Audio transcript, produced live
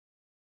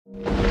Hi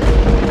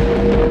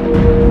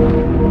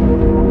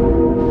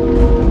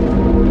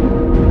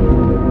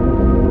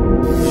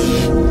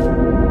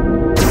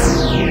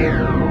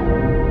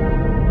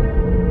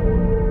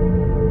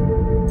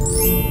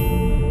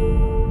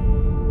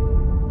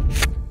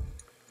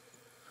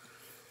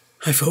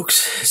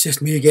folks, it's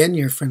just me again,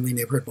 your friendly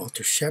neighborhood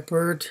Walter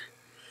Shepherd,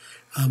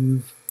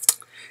 coming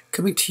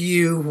to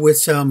you with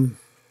some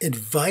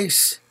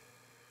advice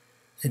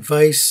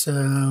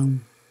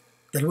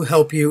that will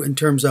help you in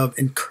terms of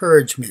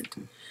encouragement.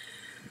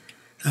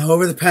 Now,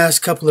 over the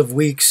past couple of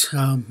weeks,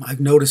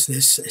 I've noticed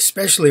this,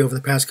 especially over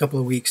the past couple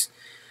of weeks,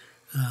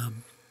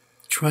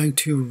 trying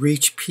to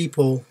reach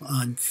people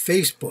on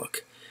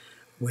Facebook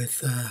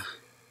with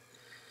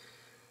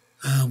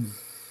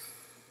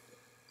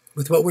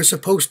what we're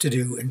supposed to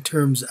do in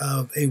terms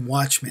of a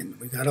watchman.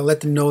 We got to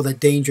let them know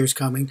that danger is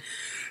coming.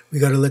 We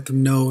got to let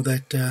them know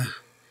that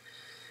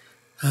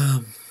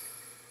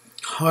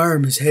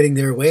harm is heading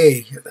their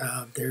way.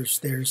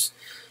 There's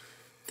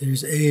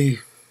a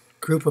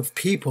group of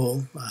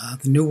people,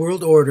 the New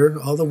World Order,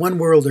 all the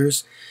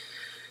one-worlders.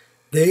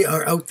 They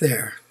are out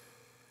there,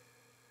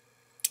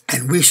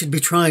 and we should be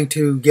trying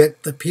to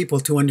get the people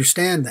to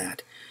understand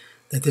that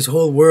this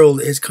whole world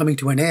is coming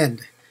to an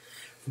end.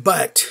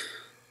 But,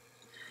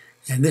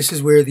 and this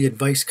is where the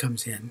advice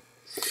comes in,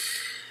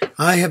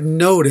 I have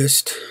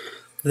noticed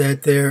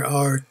that there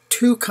are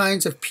two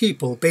kinds of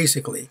people,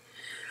 basically,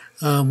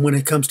 when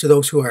it comes to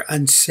those who are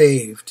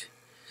unsaved.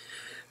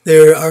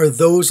 There are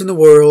those in the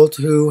world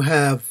who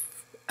have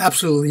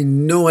absolutely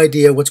no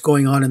idea what's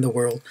going on in the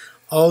world.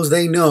 All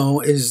they know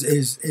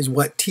is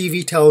what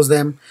TV tells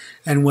them,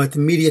 and what the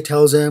media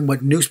tells them,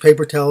 what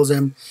newspaper tells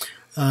them,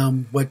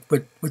 what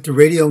the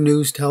radio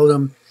news tells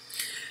them,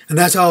 and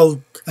that's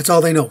all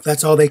they know.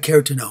 That's all they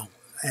care to know.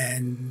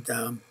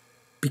 And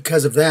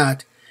because of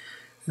that,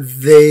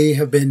 they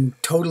have been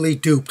totally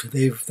duped.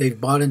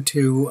 They've bought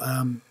into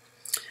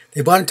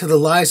the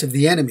lies of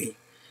the enemy.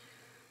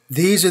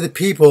 These are the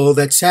people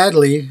that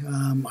sadly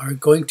are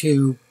going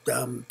to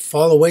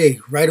fall away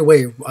right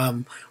away.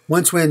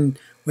 Once when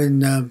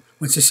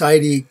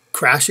society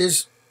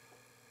crashes,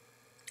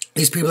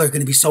 these people are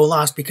going to be so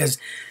lost because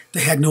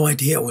they had no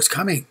idea it was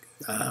coming.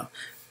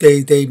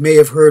 They may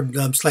have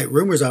heard slight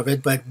rumors of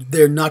it, but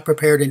they're not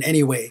prepared in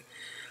any way.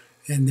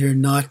 And they're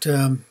not,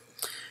 and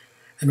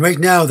right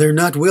now they're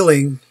not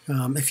willing.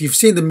 If you've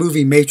seen the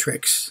movie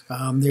Matrix,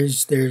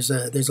 there's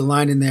a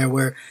line in there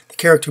where the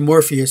character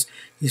Morpheus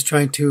he's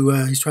trying to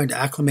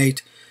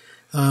acclimate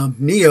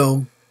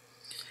Neo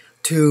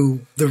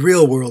to the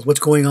real world,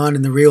 what's going on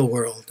in the real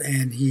world,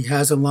 and he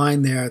has a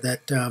line there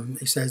that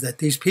he says that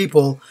these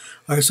people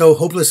are so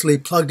hopelessly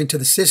plugged into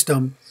the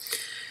system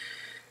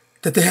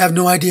that they have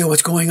no idea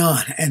what's going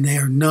on, and they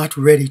are not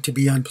ready to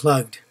be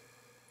unplugged.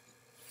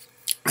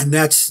 And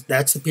that's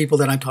the people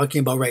that I'm talking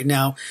about right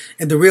now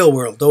in the real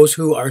world. Those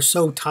who are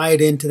so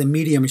tied into the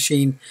media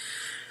machine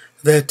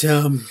that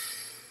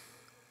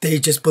they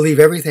just believe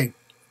everything.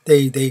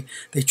 They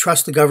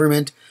trust the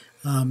government.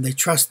 They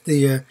trust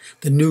the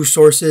news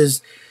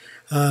sources.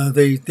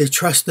 They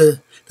trust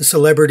the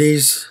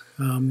celebrities.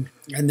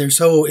 And they're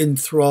so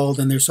enthralled,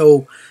 and they're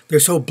so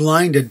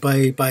blinded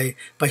by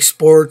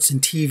sports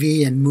and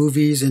TV and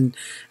movies and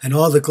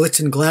all the glitz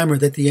and glamour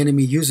that the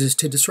enemy uses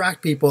to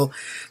distract people,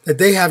 that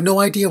they have no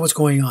idea what's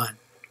going on.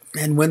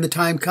 And when the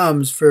time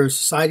comes for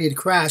society to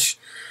crash,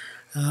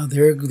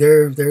 they're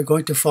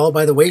going to fall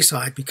by the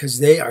wayside because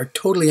they are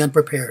totally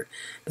unprepared.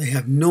 They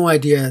have no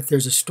idea if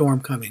there's a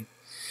storm coming.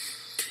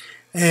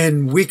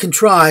 And we can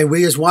try,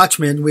 we as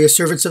watchmen, we as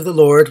servants of the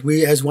Lord,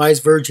 we as wise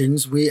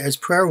virgins, we as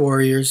prayer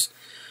warriors.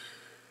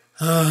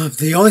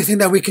 The only thing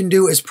that we can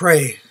do is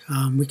pray.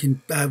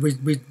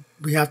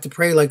 We have to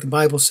pray like the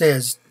Bible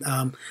says,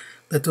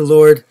 that the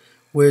Lord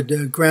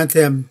would grant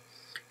them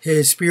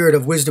His spirit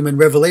of wisdom and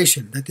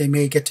revelation, that they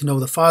may get to know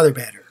the Father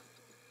better.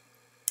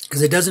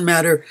 Because it doesn't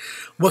matter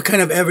what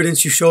kind of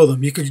evidence you show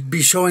them. You could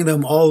be showing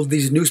them all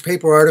these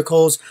newspaper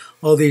articles,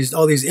 all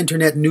these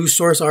internet news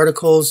source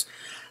articles.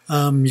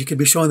 You could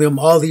be showing them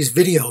all these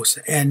videos,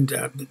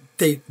 and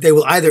they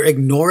will either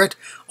ignore it,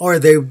 or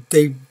they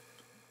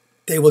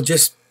will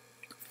just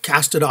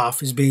cast it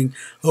off as being,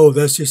 oh,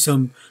 that's just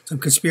some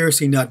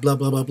conspiracy nut, blah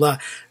blah blah blah.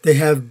 They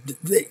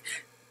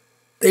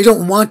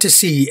don't want to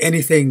see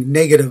anything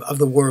negative of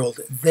the world.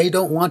 They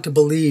don't want to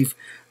believe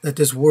that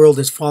this world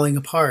is falling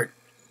apart.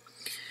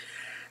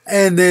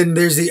 And then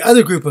there's the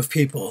other group of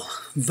people,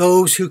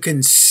 those who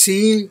can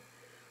see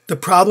the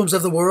problems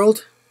of the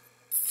world.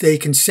 They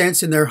can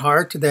sense in their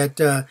heart that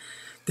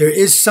there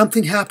is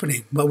something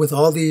happening, but with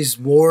all these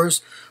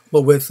wars,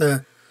 but with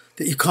the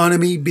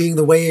economy being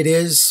the way it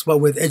is,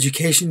 what with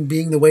education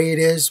being the way it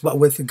is, what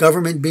with the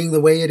government being the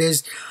way it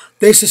is,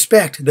 they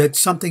suspect that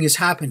something is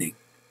happening.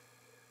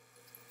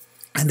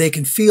 And they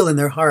can feel in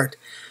their heart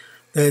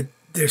that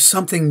there's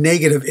something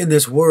negative in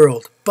this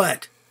world,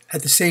 but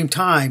at the same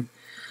time,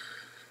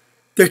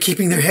 they're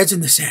keeping their heads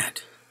in the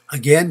sand.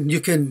 Again,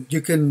 you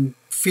can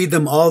feed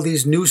them all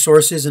these news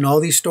sources and all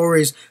these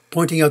stories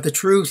pointing out the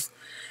truth,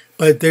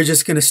 but they're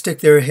just going to stick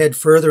their head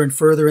further and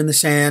further in the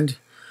sand,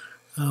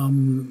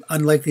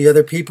 Unlike the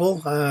other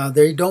people,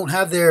 they don't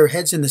have their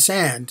heads in the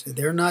sand.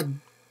 They're not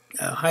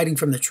hiding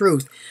from the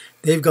truth.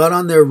 They've got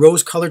on their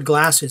rose-colored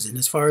glasses, and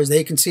as far as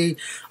they can see,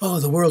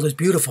 oh, the world is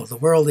beautiful. The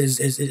world is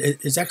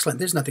excellent.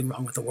 There's nothing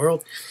wrong with the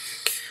world.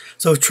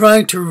 So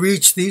trying to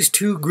reach these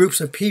two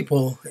groups of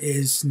people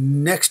is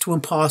next to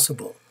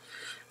impossible.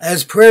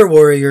 As prayer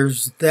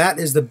warriors, that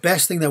is the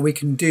best thing that we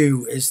can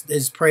do,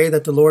 is pray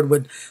that the Lord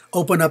would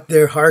open up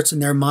their hearts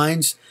and their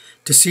minds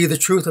to see the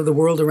truth of the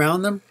world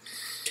around them,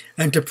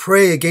 and to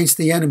pray against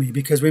the enemy.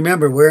 Because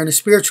remember, we're in a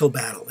spiritual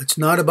battle. It's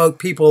not about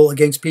people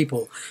against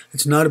people.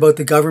 It's not about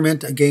the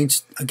government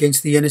against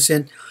the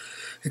innocent.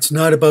 It's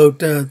not about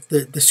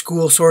the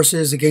school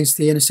sources against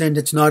the innocent.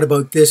 It's not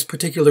about this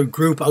particular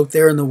group out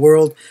there in the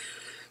world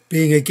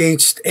being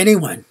against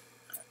anyone.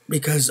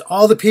 Because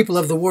all the people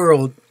of the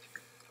world,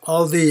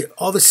 all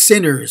the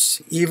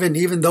sinners,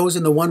 even those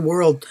in the one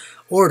world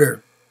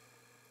order,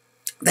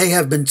 they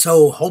have been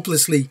so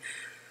hopelessly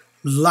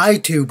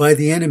lied to by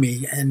the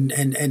enemy, and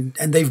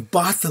they've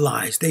bought the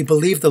lies. They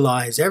believe the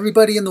lies.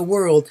 Everybody in the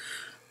world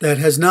that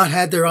has not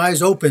had their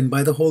eyes opened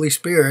by the Holy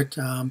Spirit,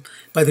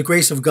 by the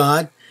grace of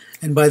God,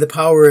 and by the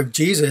power of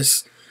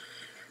Jesus,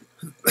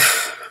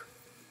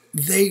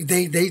 they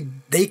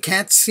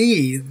can't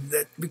see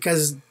that,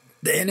 because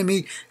the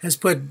enemy has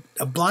put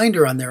a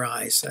blinder on their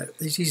eyes.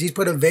 He's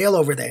put a veil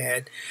over their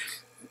head,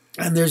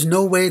 and there's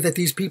no way that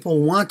these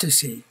people want to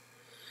see.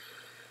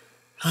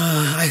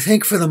 I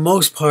think for the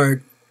most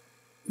part,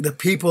 the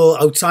people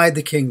outside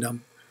the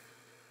kingdom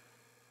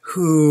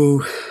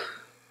who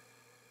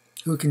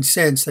can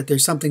sense that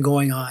there's something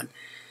going on,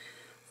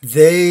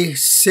 they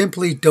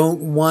simply don't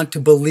want to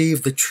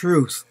believe the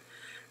truth.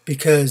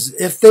 Because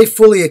if they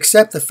fully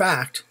accept the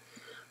fact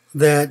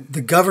that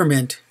the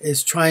government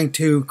is trying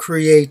to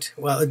create,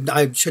 well,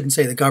 I shouldn't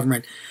say the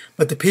government,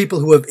 but the people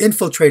who have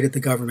infiltrated the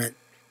government,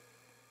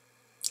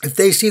 if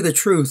they see the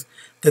truth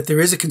that there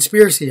is a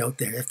conspiracy out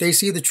there, if they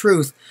see the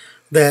truth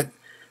that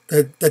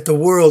the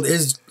world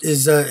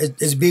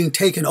is being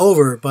taken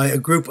over by a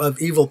group of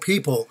evil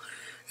people,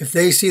 if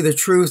they see the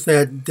truth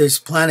that this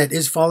planet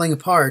is falling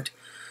apart,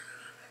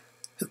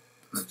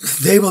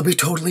 they will be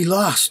totally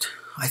lost.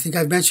 I think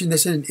I've mentioned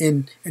this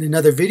in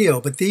another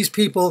video, but these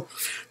people,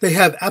 they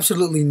have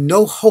absolutely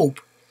no hope,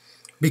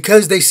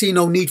 because they see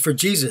no need for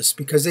Jesus,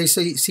 because they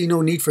see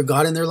no need for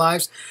God in their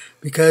lives,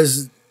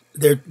 because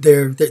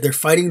they're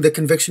fighting the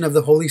conviction of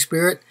the Holy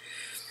Spirit.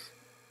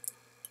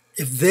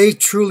 If they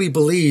truly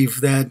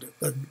believe that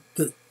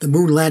the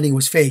moon landing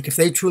was fake, if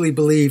they truly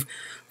believe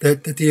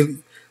that the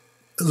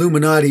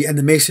Illuminati and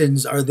the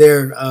Masons are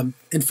there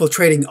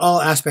infiltrating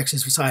all aspects of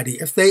society,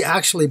 if they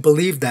actually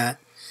believe that,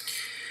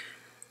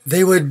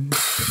 they would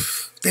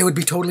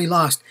be totally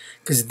lost,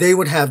 because they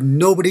would have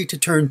nobody to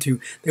turn to.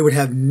 They would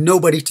have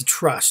nobody to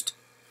trust.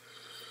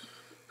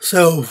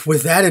 So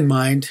with that in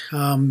mind,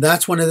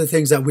 that's one of the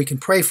things that we can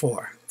pray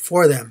for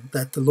them,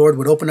 that the Lord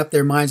would open up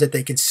their minds, that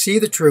they can see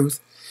the truth,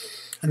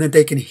 and that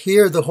they can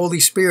hear the Holy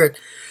Spirit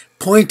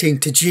pointing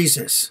to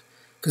Jesus.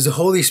 Because the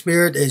Holy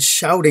Spirit is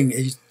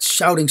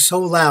shouting so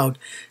loud.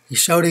 He's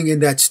shouting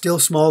in that still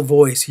small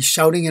voice. He's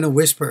shouting in a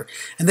whisper.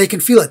 And they can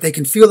feel it. They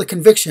can feel the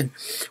conviction.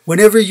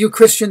 Whenever you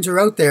Christians are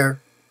out there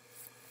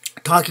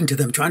talking to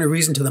them, trying to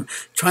reason to them,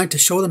 trying to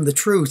show them the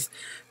truth,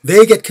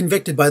 they get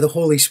convicted by the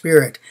Holy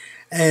Spirit.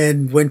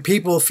 And when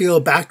people feel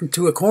backed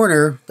into a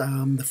corner,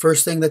 the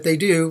first thing that they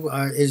do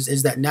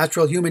is that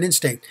natural human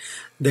instinct.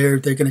 They're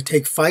going to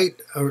take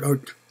fight, or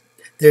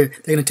they're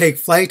going to take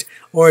flight,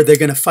 or they're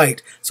going to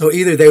fight. So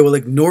either they will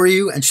ignore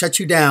you and shut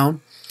you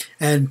down,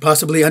 and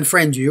possibly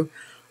unfriend you,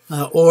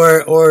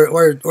 or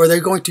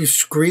they're going to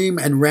scream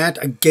and rant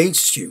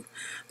against you.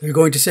 They're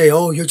going to say,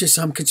 "Oh, you're just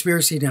some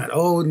conspiracy nut.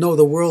 Oh, no,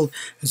 the world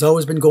has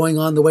always been going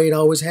on the way it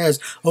always has.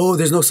 Oh,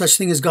 there's no such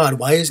thing as God.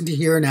 Why isn't He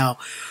here now?"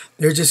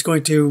 They're just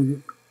going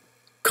to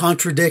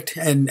contradict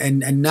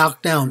and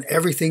knock down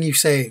everything you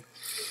say.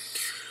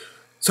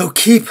 So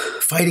keep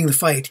fighting the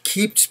fight.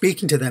 Keep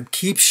speaking to them.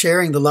 Keep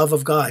sharing the love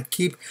of God.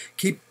 Keep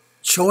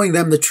showing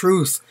them the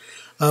truth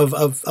of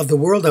the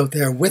world out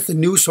there, with the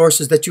news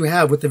sources that you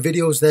have, with the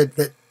videos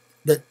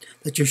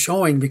that you're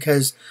showing.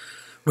 Because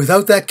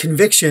without that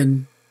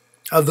conviction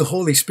of the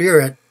Holy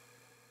Spirit,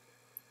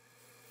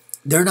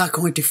 they're not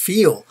going to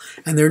feel,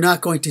 and they're not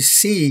going to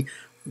see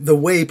the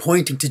way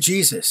pointing to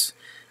Jesus.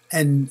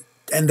 And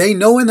they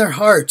know in their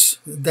hearts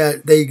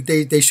that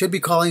they should be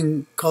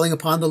calling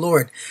upon the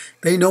Lord.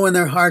 They know in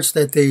their hearts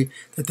that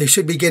they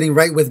should be getting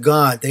right with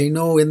God. They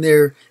know in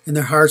their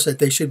hearts that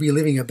they should be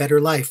living a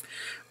better life.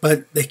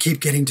 But they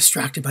keep getting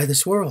distracted by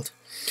this world.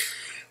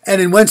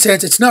 And in one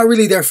sense, it's not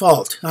really their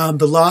fault.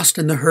 The lost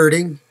and the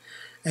hurting,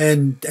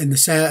 and the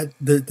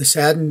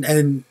saddened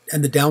and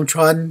the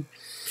downtrodden.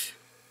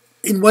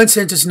 In one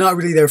sense, it's not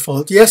really their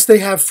fault. Yes, they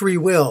have free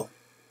will.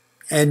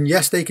 And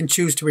yes, they can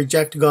choose to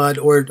reject God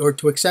or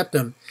to accept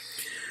Him.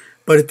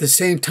 But at the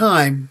same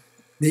time,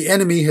 the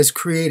enemy has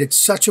created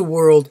such a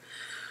world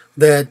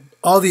that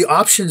all the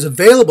options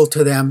available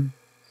to them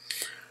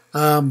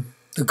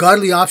The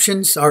godly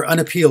options are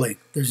unappealing.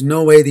 There's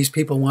no way these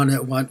people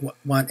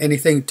want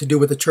anything to do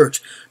with the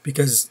church,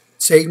 because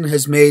Satan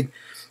has made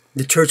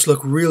the church look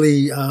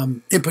really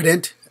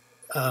impotent,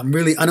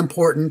 really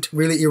unimportant,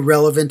 really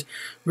irrelevant,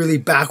 really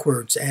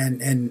backwards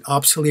and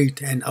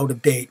obsolete and out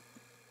of date.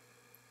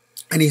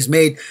 And he's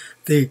made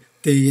the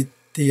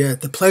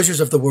pleasures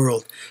of the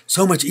world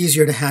so much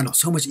easier to handle,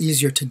 so much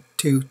easier to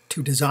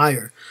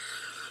desire.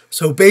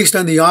 So based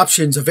on the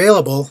options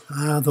available,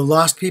 the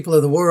lost people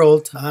of the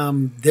world,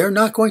 they're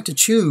not going to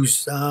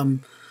choose the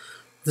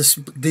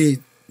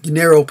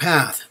narrow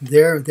path.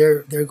 They're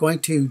going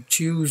to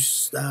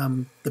choose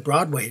the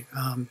broad way,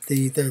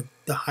 the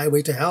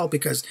highway to hell,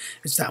 because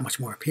it's that much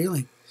more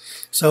appealing.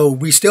 So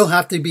we still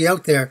have to be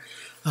out there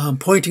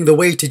pointing the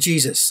way to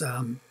Jesus,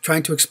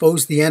 trying to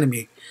expose the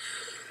enemy.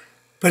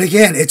 But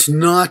again, it's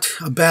not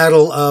a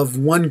battle of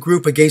one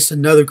group against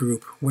another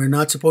group. We're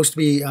not supposed to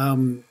be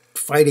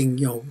fighting,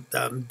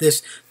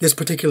 this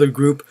particular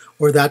group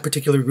or that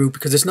particular group,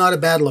 because it's not a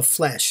battle of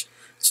flesh.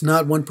 It's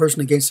not one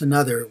person against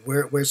another.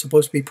 We're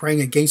supposed to be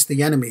praying against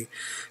the enemy,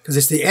 because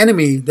it's the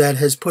enemy that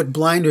has put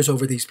blinders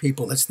over these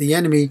people. It's the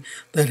enemy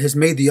that has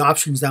made the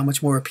options that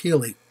much more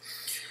appealing.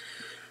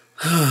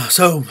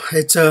 So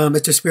it's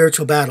a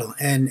spiritual battle,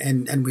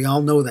 and we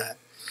all know that.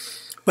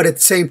 But at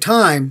the same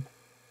time,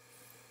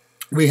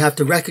 we have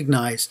to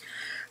recognize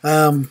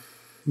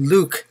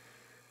Luke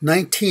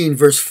 19,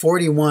 verse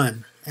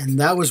 41. And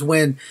that was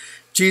when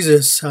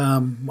Jesus,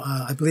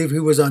 I believe he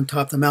was on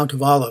top of the Mount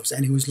of Olives,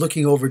 and he was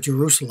looking over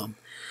Jerusalem.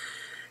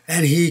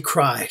 And he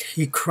cried.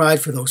 He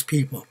cried for those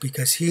people,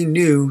 because he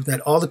knew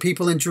that all the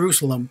people in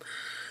Jerusalem,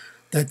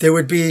 that there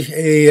would be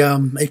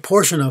a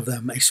portion of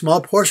them, a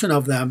small portion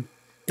of them,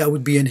 that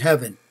would be in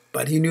heaven.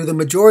 But he knew the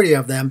majority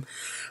of them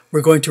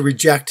were going to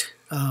reject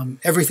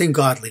everything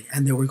godly,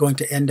 and they were going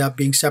to end up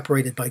being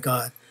separated by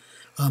God,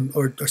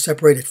 or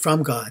separated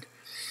from God.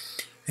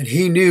 And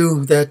he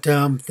knew that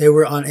they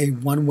were on a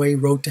one-way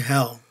road to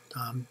hell.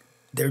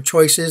 Their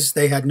choices,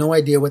 they had no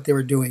idea what they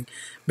were doing,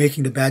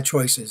 making the bad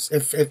choices.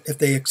 If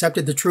they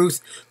accepted the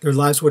truth, their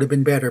lives would have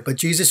been better. But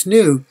Jesus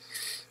knew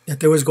that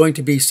there was going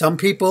to be some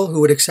people who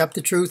would accept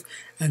the truth,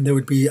 and there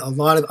would be a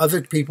lot of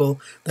other people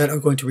that are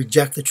going to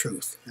reject the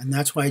truth. And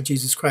that's why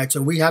Jesus cried.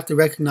 So we have to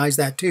recognize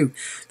that too,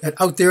 that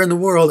out there in the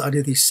world, out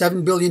of these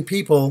 7 billion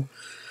people,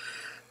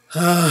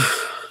 a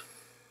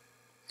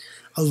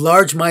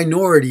large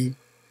minority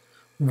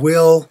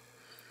will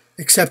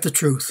accept the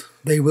truth.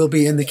 They will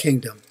be in the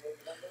kingdom.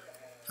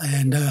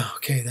 And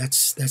okay,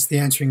 that's the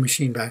answering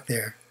machine back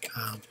there.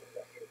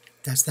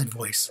 That's that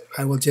voice.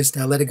 I will just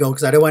let it go,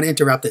 because I don't want to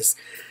interrupt this.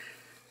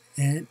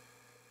 And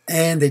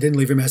they didn't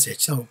leave a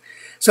message. But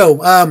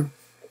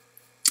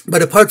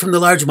apart from the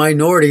large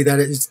minority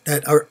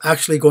that are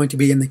actually going to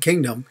be in the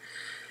kingdom,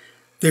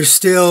 there's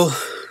still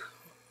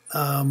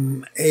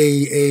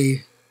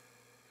a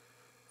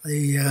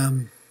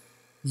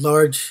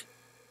large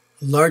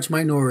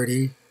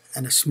minority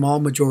and a small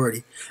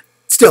majority.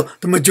 Still,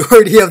 the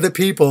majority of the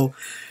people,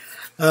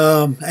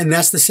 and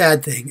that's the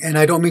sad thing, and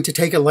I don't mean to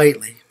take it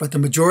lightly, but the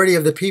majority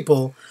of the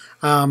people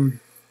are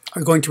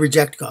going to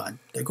reject God.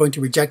 They're going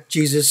to reject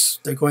Jesus.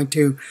 They're going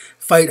to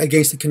fight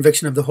against the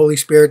conviction of the Holy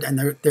Spirit,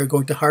 and they're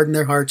going to harden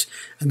their hearts,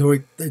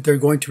 and they're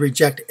going to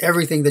reject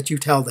everything that you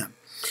tell them.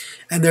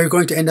 And they're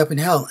going to end up in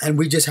hell, and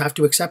we just have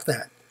to accept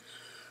that.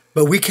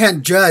 But we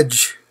can't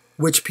judge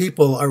which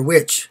people are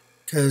which,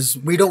 because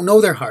we don't know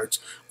their hearts.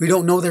 We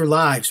don't know their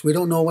lives. We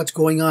don't know what's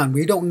going on.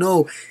 We don't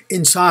know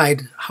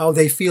inside how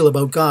they feel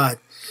about God.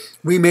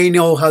 We may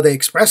know how they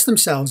express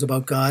themselves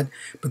about God,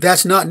 but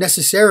that's not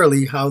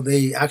necessarily how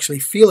they actually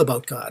feel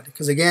about God.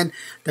 Because again,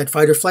 that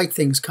fight or flight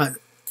thing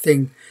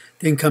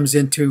comes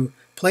into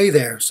play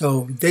there.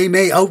 So they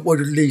may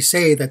outwardly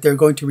say that they're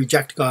going to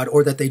reject God,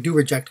 or that they do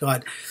reject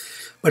God,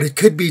 but it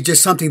could be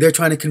just something they're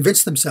trying to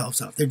convince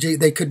themselves of.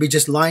 They could be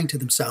just lying to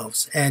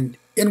themselves, and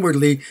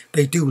inwardly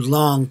they do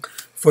long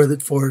for the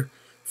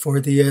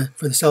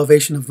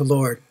salvation of the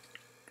Lord.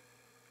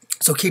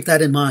 So keep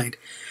that in mind.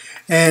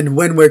 And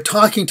when we're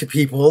talking to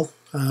people,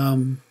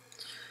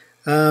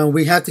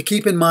 we have to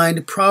keep in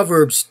mind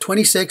Proverbs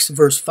 26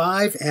 verse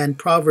 5 and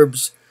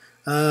Proverbs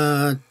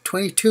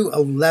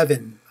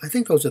 22:11. I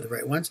think those are the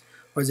right ones.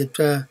 Or is it?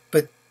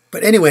 But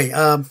anyway,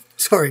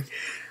 sorry.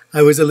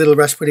 I was a little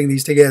rushed putting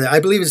these together. I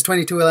believe it's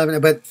 22:11.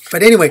 But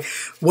anyway,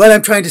 what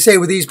I'm trying to say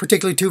with these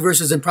particular two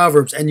verses in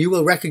Proverbs, and you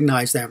will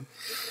recognize them.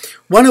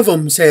 One of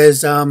them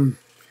says,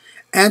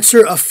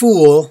 answer a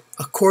fool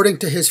according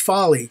to his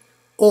folly,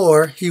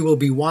 or he will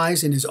be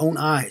wise in his own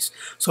eyes.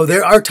 So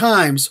there are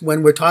times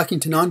when we're talking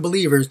to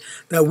non-believers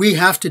that we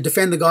have to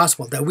defend the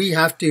gospel, that we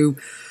have to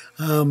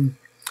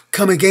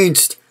come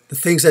against the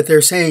things that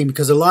they're saying,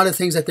 because a lot of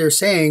things that they're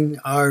saying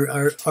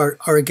are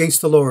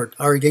against the Lord,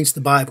 are against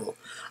the Bible.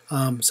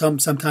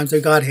 Sometimes they're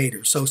God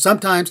haters. So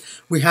sometimes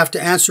we have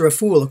to answer a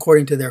fool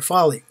according to their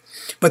folly.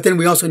 But then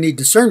we also need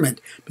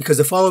discernment, because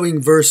the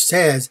following verse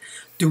says,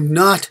 do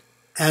not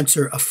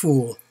answer a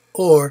fool,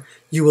 or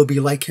you will be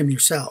like him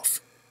yourself.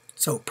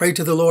 So pray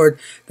to the Lord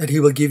that he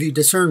will give you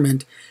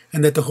discernment,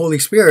 and that the Holy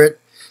Spirit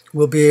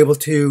will be able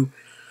to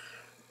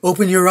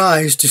open your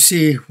eyes to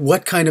see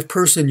what kind of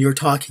person you're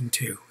talking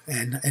to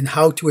and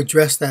how to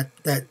address that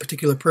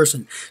particular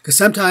person. Because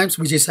sometimes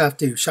we just have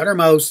to shut our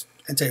mouths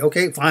and say,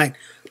 okay, fine,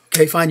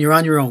 you're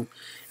on your own.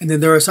 And then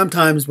there are some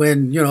times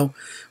when,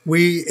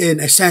 we, in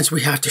a sense,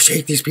 we have to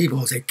shake these people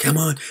and say, come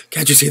on,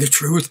 can't you see the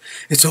truth?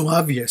 It's so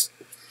obvious.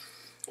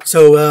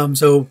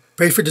 So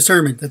pray for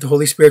discernment, that the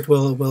Holy Spirit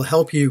will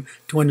help you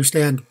to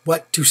understand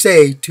what to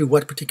say to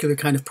what particular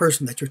kind of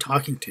person that you're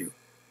talking to.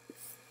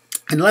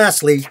 And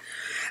lastly,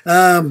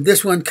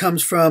 this one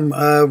comes from,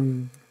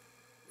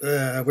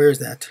 where is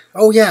that?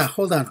 Oh yeah,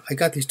 hold on. I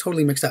got these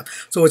totally mixed up.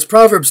 So it's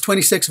Proverbs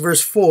 26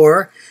 verse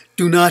 4,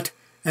 do not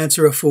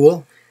answer a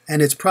fool.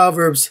 And it's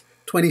Proverbs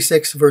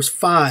 26 verse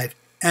 5,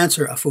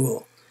 answer a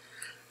fool.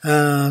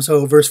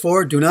 So verse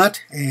 4, do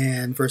not,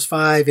 and verse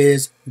 5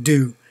 is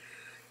do.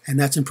 And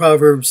that's in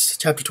Proverbs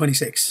chapter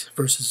 26,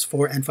 verses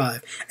 4 and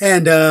 5.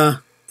 And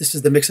this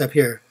is the mix-up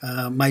here.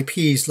 My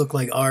P's look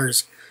like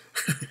R's.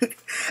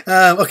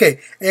 Okay,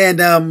 and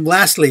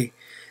lastly,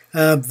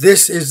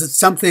 this is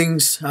some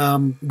things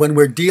when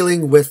we're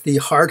dealing with the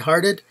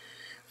hard-hearted,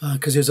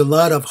 because there's a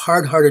lot of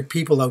hard-hearted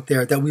people out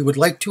there that we would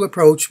like to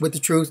approach with the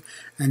truth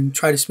and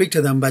try to speak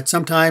to them, but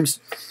sometimes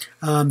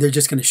they're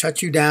just going to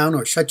shut you down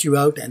or shut you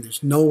out, and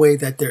there's no way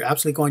that they're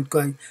absolutely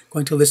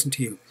going to listen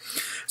to you.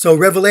 So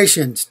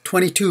Revelations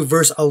 22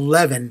 verse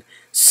 11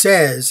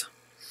 says,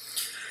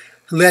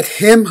 let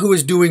him who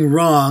is doing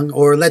wrong,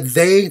 or let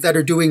they that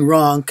are doing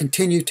wrong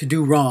continue to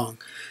do wrong,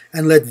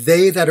 and let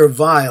they that are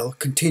vile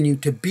continue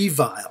to be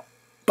vile.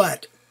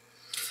 But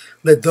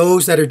let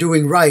those that are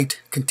doing right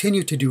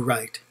continue to do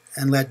right,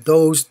 and let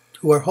those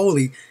who are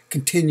holy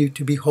continue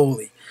to be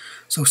holy.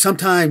 So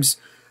sometimes,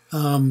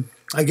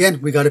 again,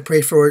 we got to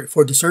pray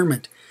for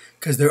discernment,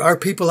 because there are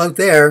people out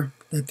there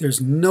that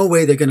there's no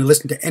way they're going to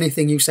listen to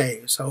anything you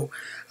say. So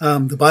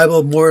the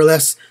Bible more or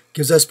less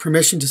gives us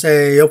permission to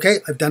say, okay,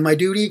 I've done my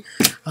duty.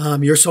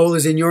 Your soul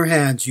is in your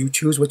hands. You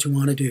choose what you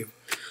want to do.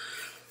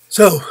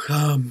 So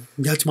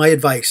that's my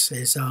advice,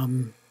 is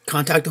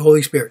contact the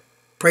Holy Spirit.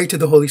 Pray to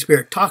the Holy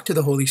Spirit. Talk to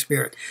the Holy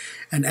Spirit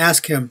and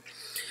ask Him,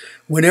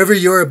 whenever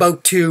you're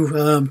about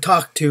to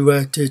talk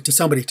to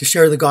somebody, to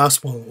share the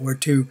gospel or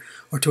to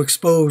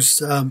expose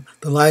the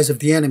lies of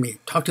the enemy,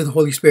 talk to the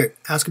Holy Spirit.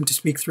 Ask Him to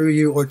speak through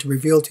you, or to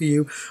reveal to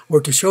you,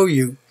 or to show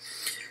you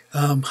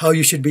how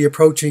you should be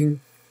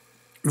approaching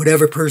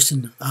whatever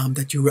person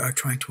that you are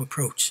trying to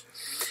approach.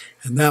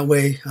 And that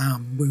way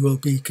we will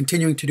be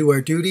continuing to do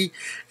our duty,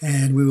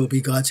 and we will be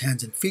God's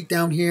hands and feet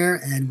down here,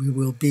 and we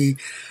will be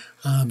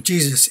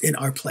Jesus in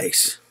our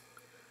place.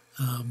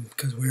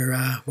 Because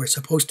we're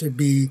supposed to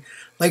be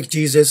like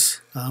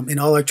Jesus in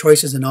all our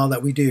choices and all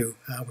that we do.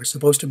 We're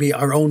supposed to be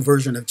our own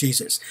version of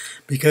Jesus,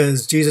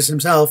 because Jesus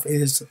Himself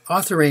is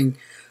authoring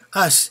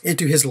us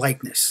into His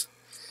likeness,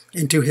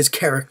 into His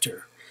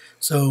character.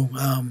 So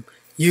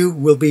you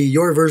will be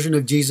your version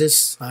of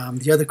Jesus,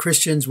 the other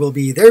Christians will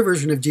be their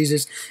version of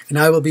Jesus, and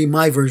I will be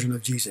my version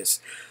of Jesus.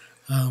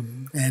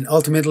 And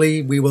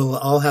ultimately, we will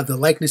all have the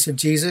likeness of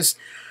Jesus,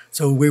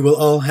 so we will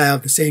all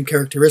have the same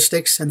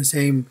characteristics and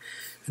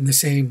the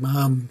same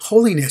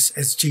holiness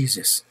as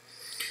Jesus.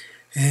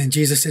 And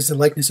Jesus is the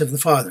likeness of the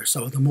Father.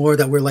 So the more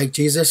that we're like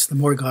Jesus, the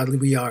more godly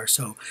we are.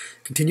 So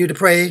continue to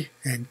pray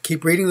and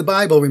keep reading the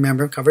Bible,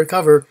 remember, cover to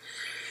cover.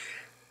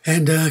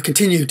 And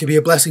continue to be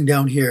a blessing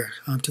down here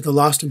to the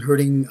lost and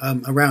hurting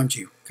around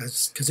you.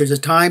 Because there's a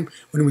time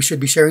when we should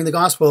be sharing the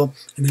gospel,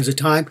 and there's a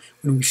time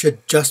when we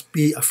should just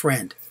be a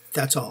friend.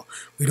 That's all.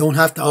 We don't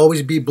have to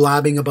always be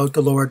blabbing about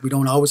the Lord. We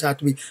don't always have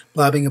to be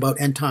blabbing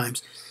about end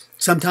times.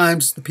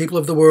 Sometimes the people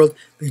of the world,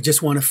 they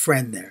just want a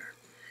friend there.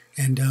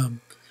 And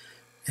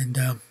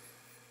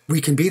we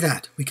can be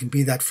that. We can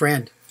be that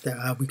friend.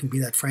 We can be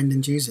that friend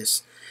in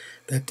Jesus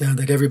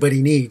that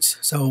everybody needs.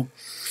 So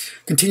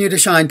continue to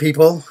shine,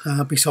 people.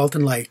 Be salt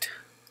and light.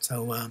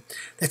 So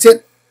that's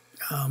it.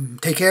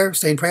 Take care.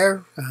 Stay in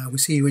prayer. We'll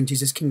see you in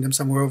Jesus' kingdom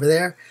somewhere over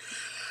there.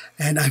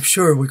 And I'm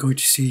sure we're going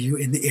to see you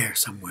in the air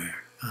somewhere.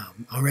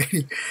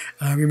 Alrighty.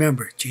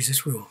 Remember,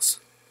 Jesus rules.